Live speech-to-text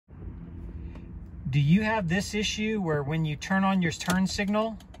Do you have this issue where when you turn on your turn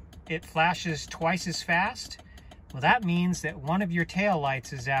signal, it flashes twice as fast? Well, that means that one of your tail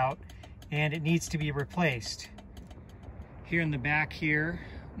lights is out and it needs to be replaced. Here in the back here,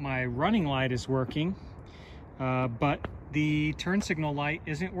 my running light is working, but the turn signal light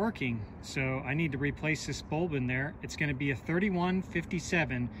isn't working. So I need to replace this bulb in there. It's going to be a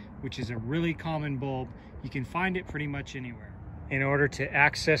 3157, which is a really common bulb. You can find it pretty much anywhere. In order to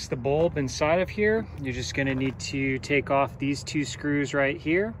access the bulb inside of here, you're just going to need to take off these two screws right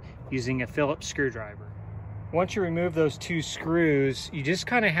here using a Phillips screwdriver. Once you remove those two screws, you just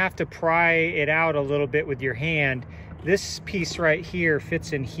kind of have to pry it out a little bit with your hand. This piece right here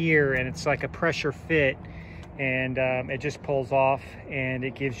fits in here, and it's like a pressure fit, and it just pulls off and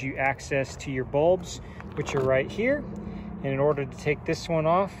it gives you access to your bulbs, which are right here. And in order to take this one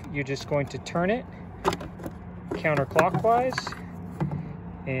off, you're just going to turn it counterclockwise,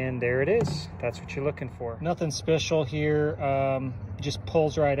 and there it is. That's what you're looking for. Nothing special here. It just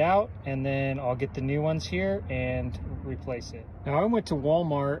pulls right out, and then I'll get the new ones here and replace it. Now I went to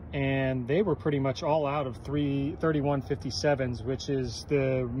Walmart and they were pretty much all out of 3157s, which is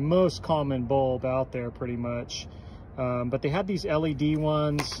the most common bulb out there pretty much. But they had these LED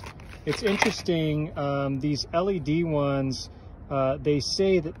ones. It's interesting, these LED ones, they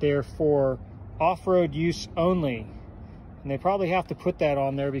say that they're for off-road use only, and they probably have to put that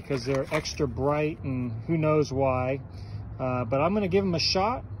on there because they're extra bright and who knows why, but I'm going to give them a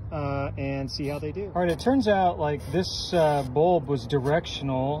shot and see how they do. All right, it turns out like this bulb was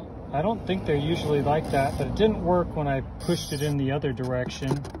directional. I don't think they're usually like that, but it didn't work when I pushed it in the other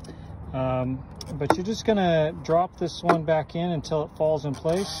direction. But you're just going to drop this one back in until it falls in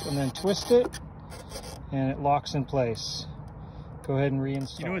place, and then twist it and it locks in place. Go ahead and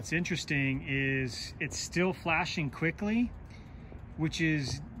reinstall. You know what's interesting is it's still flashing quickly, which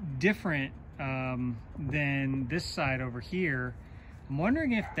is different than this side over here. I'm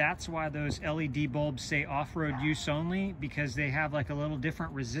wondering if that's why those LED bulbs say off-road use only, because they have like a little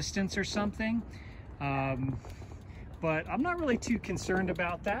different resistance or something. But I'm not really too concerned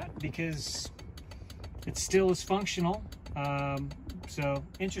about that because it still is functional. So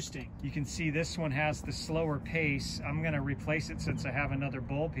interesting. You can see this one has the slower pace. I'm going to replace it since I have another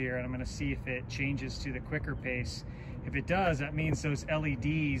bulb here, and I'm going to see if it changes to the quicker pace. If it does, that means those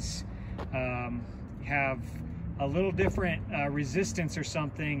LEDs have a little different resistance or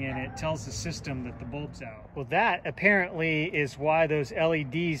something, and it tells the system that the bulb's out. Well, that apparently is why those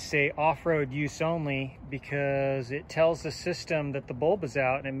LEDs say off-road use only, because it tells the system that the bulb is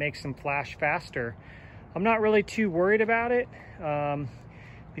out and it makes them flash faster. I'm not really too worried about it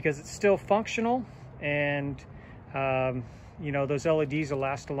because it's still functional, and you know, those LEDs will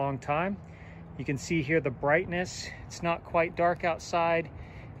last a long time. You can see here the brightness. It's not quite dark outside,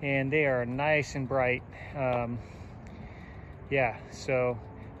 and they are nice and bright. Yeah, so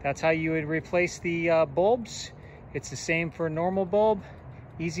that's how you would replace the bulbs. It's the same for a normal bulb.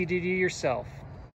 Easy to do yourself.